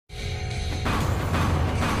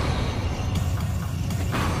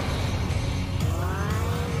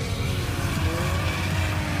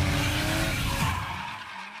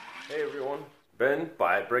Ben,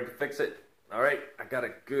 buy it, break it, fix it. Alright, I got a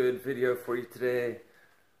good video for you today.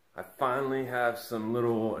 I finally have some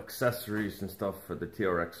little accessories and stuff for the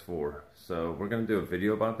Trx-4. So we're going to do a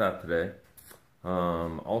video about that today.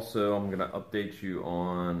 Also, I'm going to update you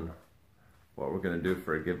on what we're going to do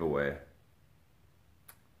for a giveaway.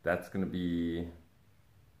 That's going to be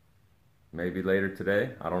maybe later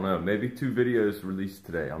today. I don't know. Maybe 2 videos released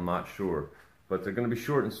today. I'm not sure. But they're going to be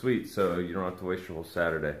short and sweet, so you don't have to waste your whole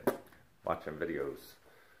Saturday watching videos.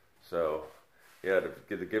 So yeah, to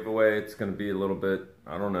get the giveaway, it's going to be a little bit,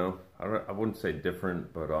 I don't know, I wouldn't say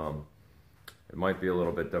different, but it might be a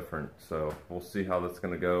little bit different. So we'll see how that's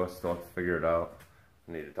going to go. I still have to figure it out.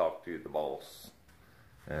 I need to talk to the boss.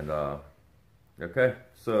 And okay,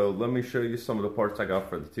 so let me show you some of the parts I got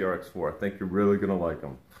for the Trx-4. I think you're really going to like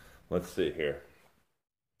them. Let's see here.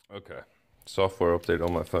 Okay, software update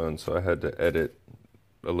on my phone, so I had to edit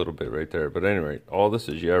a little bit right there. But anyway, all this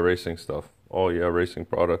is Yeah Racing stuff. All Yeah Racing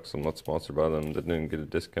products. I'm not sponsored by them. Didn't get a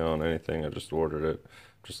discount, anything. I just ordered it.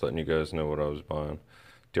 Just letting you guys know what I was buying.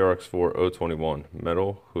 Trx-4 021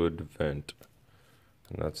 metal hood vent.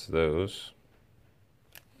 And that's those.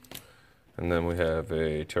 And then we have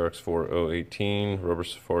a Trx-4 018 rubber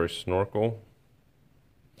safari snorkel.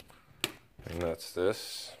 And that's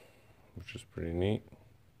this, which is pretty neat.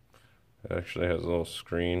 It actually has a little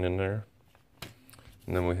screen in there.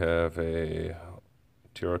 And then we have a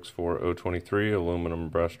Trx-4 023 aluminum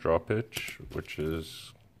brass drop hitch, which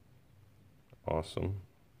is awesome.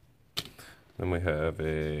 Then we have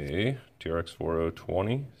a Trx-4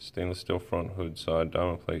 020 stainless steel front hood side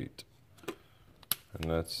diamond plate. And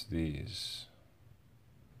that's these.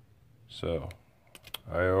 So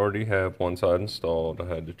I already have one side installed. I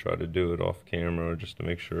had to try to do it off camera just to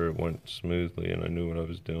make sure it went smoothly and I knew what I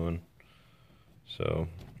was doing. So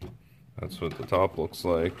that's what the top looks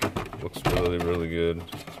like. It looks really, really good.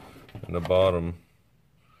 And the bottom,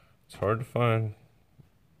 it's hard to find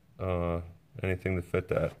anything to fit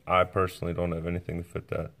that. I personally don't have anything to fit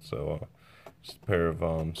that. So just a pair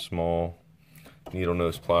of small needle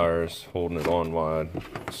nose pliers holding it on wide,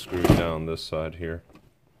 screwed down this side here.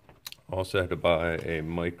 Also had to buy a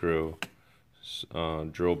micro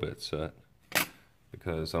drill bit set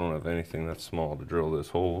because I don't have anything that small to drill those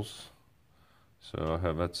holes. So I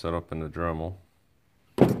have that set up in the Dremel.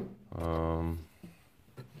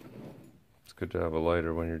 It's good to have a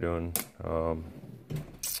lighter when you're doing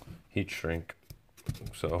heat shrink.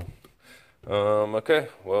 So, okay,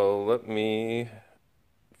 well, let me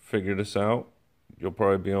figure this out. You'll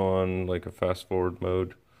probably be on like a fast forward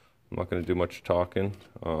mode. I'm not going to do much talking.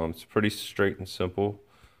 It's pretty straight and simple.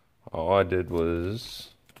 All I did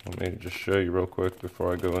was, let me just show you real quick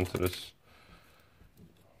before I go into this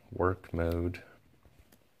work mode.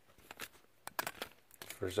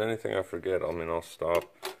 If there's anything I forget, I mean, I'll stop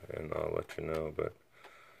and I'll let you know. But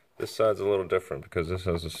this side's a little different because this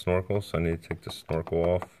has a snorkel, so I need to take the snorkel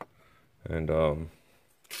off. And why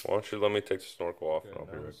don't you let me take the snorkel off, and I'll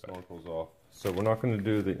be right back. Snorkel's off. So we're not going to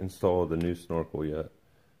do the install of the new snorkel yet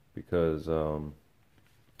because the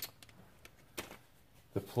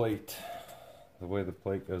plate, the way the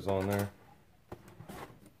plate goes on there.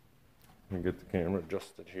 Let me get the camera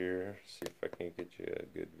adjusted here, see if I can get you a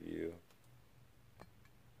good view.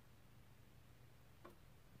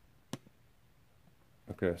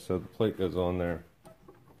 Okay, so the plate goes on there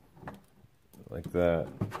like that,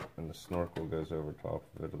 and the snorkel goes over top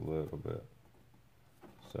of it a little bit.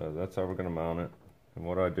 So that's how we're going to mount it. And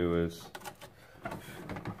what I do is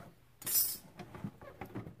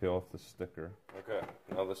peel off the sticker. Okay,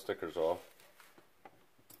 now the sticker's off.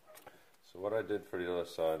 So what I did for the other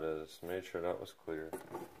side is made sure that was clear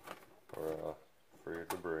for free of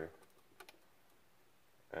debris.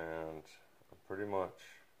 And pretty much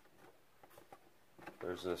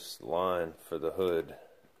there's this line for the hood.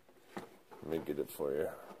 Let me get it for you.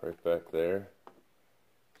 Right back there.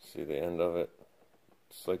 See the end of it?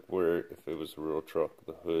 It's like where, if it was a real truck,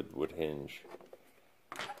 the hood would hinge.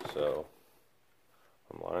 So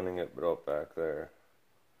I'm lining it up back there.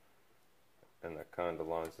 And that kind of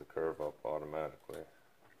lines the curve up automatically.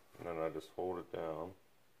 And then I just hold it down.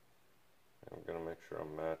 And I'm going to make sure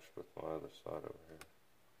I'm matched with my other side over here.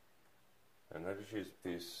 And I just used a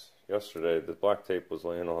piece yesterday. The black tape was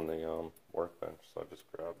laying on the workbench, so I just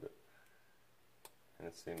grabbed it. And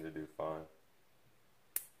it seemed to do fine.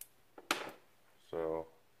 So,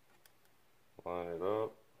 line it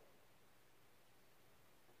up.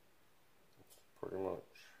 It's pretty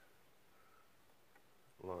much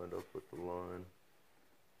lined up with the line.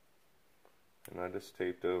 And I just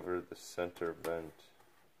taped over the center vent,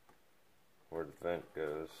 where the vent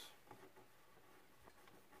goes,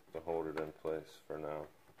 to hold it in place for now.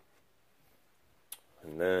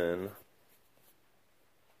 And then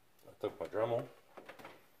I took my Dremel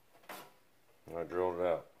and I drilled it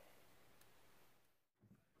out.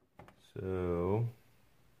 So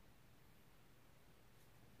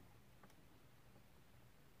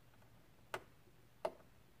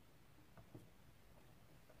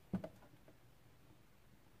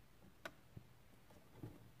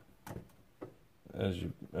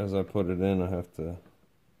as I put it in, I have to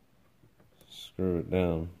screw it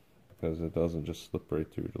down because it doesn't just slip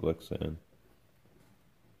right through the lick sand.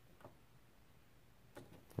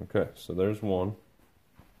 Okay, so there's one.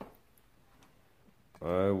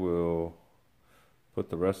 I will put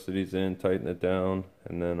the rest of these in, tighten it down,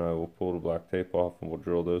 and then I will pull the black tape off and we'll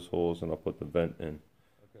drill those holes and I'll put the vent in.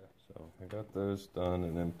 Okay, so I got those done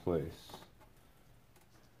and in place.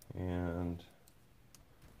 And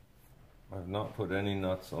I've not put any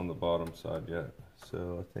nuts on the bottom side yet.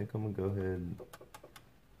 So I think I'm gonna go ahead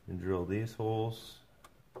and drill these holes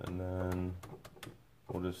and then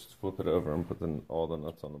we'll just flip it over and put all the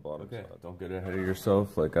nuts on the bottom side. Don't get ahead of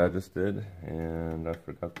yourself like I just did, and I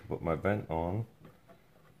forgot to put my vent on.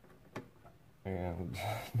 And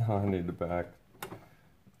now I need to back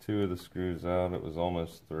 2 of the screws out. It was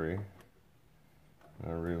almost 3. And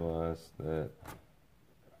I realized that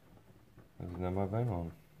I didn't have my vent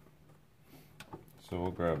on. So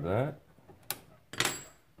we'll grab that,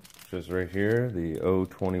 which is right here, the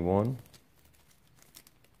 021.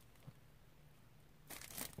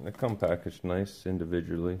 They come packaged nice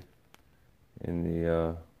individually in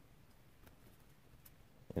the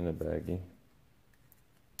baggie.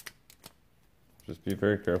 Just be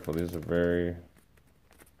very careful. These are very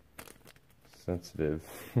sensitive.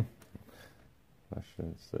 I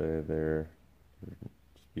shouldn't say they're.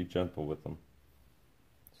 Just be gentle with them.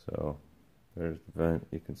 So there's the vent.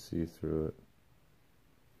 You can see through it.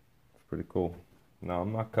 It's pretty cool. Now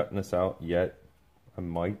I'm not cutting this out yet. I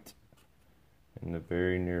might in the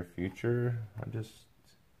very near future. I just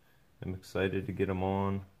am excited to get them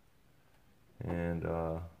on, and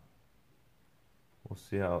we'll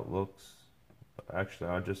see how it looks. Actually,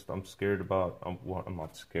 I'm scared about, well, I'm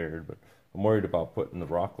not scared, but I'm worried about putting the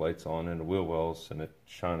rock lights on in the wheel wells and it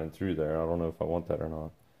shining through there. I don't know if I want that or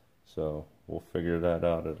not. So we'll figure that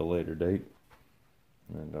out at a later date.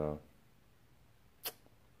 And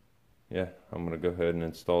yeah, I'm gonna go ahead and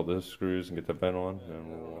install those screws and get the vent on. And I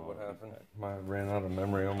don't know what happened. I ran out of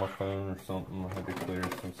memory on my phone or something. I had to clear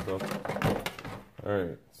some stuff. All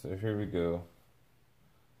right, so here we go.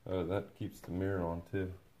 Oh, that keeps the mirror on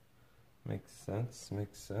too. Makes sense,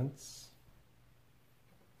 makes sense.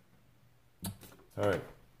 All right,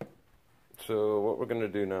 so what we're gonna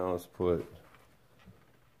do now is put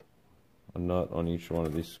a nut on each one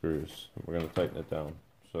of these screws. We're gonna tighten it down.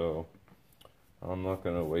 So I'm not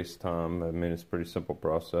gonna waste time. I mean, it's a pretty simple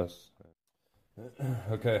process.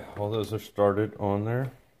 Okay, all those are started on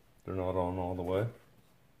there. They're not on all the way.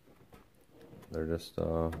 They're just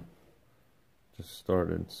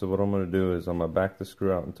started. So what I'm going to do is I'm going to back the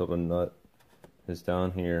screw out until the nut is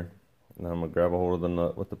down here, and then I'm going to grab a hold of the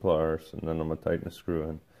nut with the pliers, and then I'm going to tighten the screw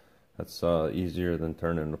in. That's easier than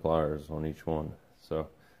turning the pliers on each one. So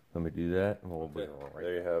let me do that, and we'll be all right.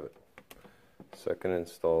 There you have it. Second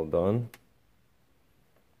install done.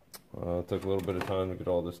 It took a little bit of time to get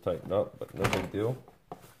all this tightened up, but no big deal.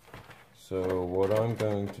 So what I'm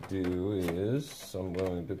going to do is I'm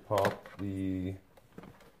going to pop the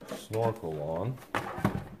snorkel on.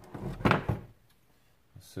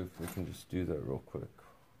 Let's see if we can just do that real quick.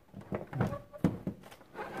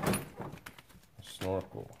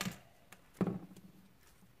 Snorkel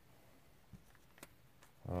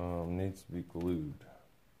needs to be glued.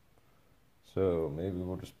 So maybe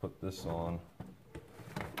we'll just put this on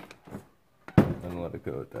and let it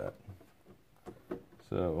go at that.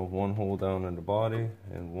 So one hole down in the body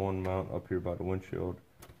and one mount up here by the windshield,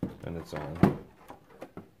 and it's on.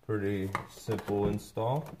 Pretty simple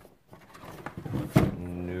install,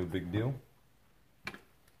 no big deal.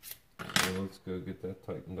 So let's go get that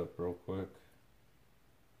tightened up real quick.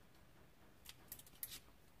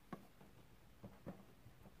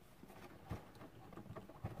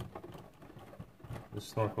 This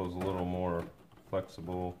snorkel is a little more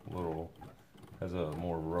flexible, has a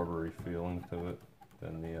more rubbery feeling to it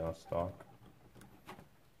than the stock.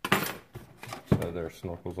 So there's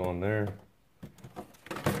snorkels on there.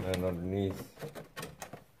 And underneath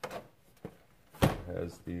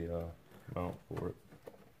has the mount for it.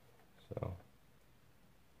 So,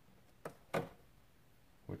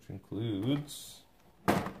 which includes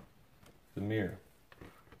the mirror,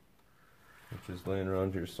 which is laying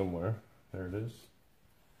around here somewhere. There it is.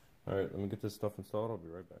 All right, let me get this stuff installed. I'll be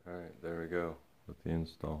right back. All right, there we go with the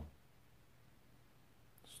install.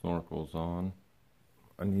 snorkel's on.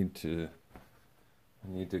 I need to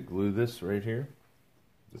glue this right here,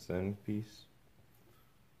 this end piece,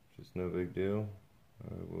 which is no big deal.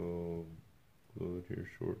 I will glue it here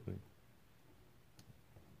shortly.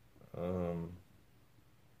 I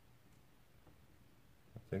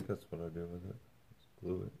think that's what I do with it. Just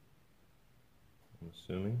glue it. I'm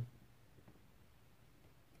assuming,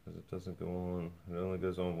 because it doesn't go on. It only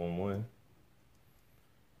goes on one way,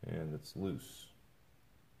 and it's loose.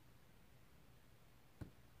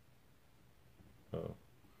 Oh,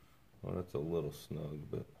 well, that's a little snug,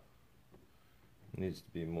 but it needs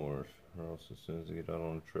to be more, or else as soon as I get out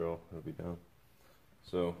on the trail, it'll be down.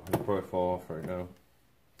 So it'll probably fall off right now.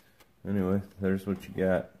 Anyway, there's what you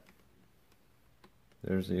got.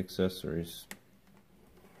 There's the accessories.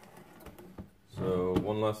 So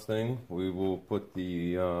one last thing, we will put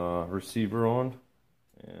the receiver on,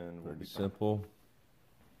 and we'll be simple.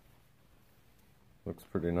 Looks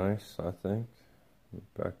pretty nice, I think.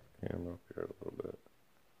 Back the camera up here a little bit.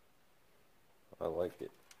 I like it.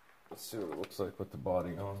 Let's see what it looks like with the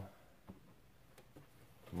body on.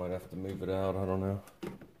 Might have to move it out, I don't know.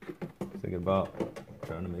 Thinking about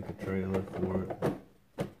trying to make a trailer for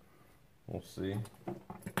it. We'll see.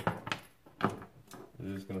 It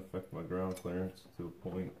is going to affect my ground clearance to a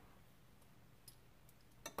point.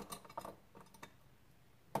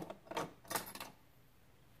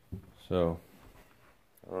 So,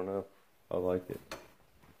 I don't know. I like it.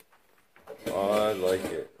 I like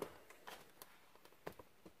it.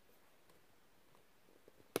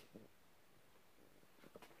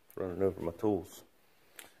 Running over my tools.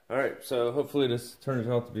 Alright, so hopefully this turns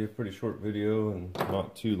out to be a pretty short video and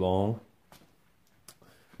not too long.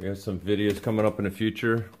 We have some videos coming up in the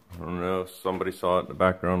future. I don't know, somebody saw it in the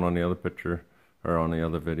background on the other picture, or on the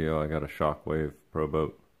other video. I got a Shockwave Pro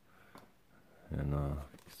Boat. And you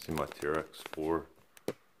can see my Trx-4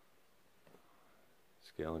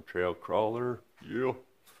 scale and trail crawler. Yeah.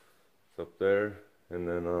 It's up there. And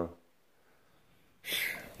then,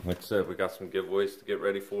 like I said, we got some giveaways to get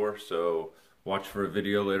ready for. So watch for a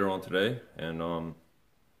video later on today. And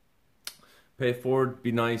pay it forward,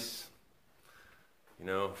 be nice. You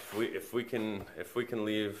know, if we can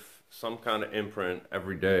leave some kind of imprint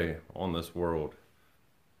every day on this world,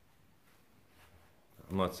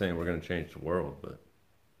 I'm not saying we're going to change the world, but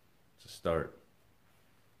it's a start.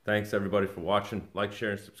 Thanks everybody for watching. Like, share,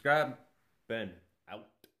 and subscribe. Ben.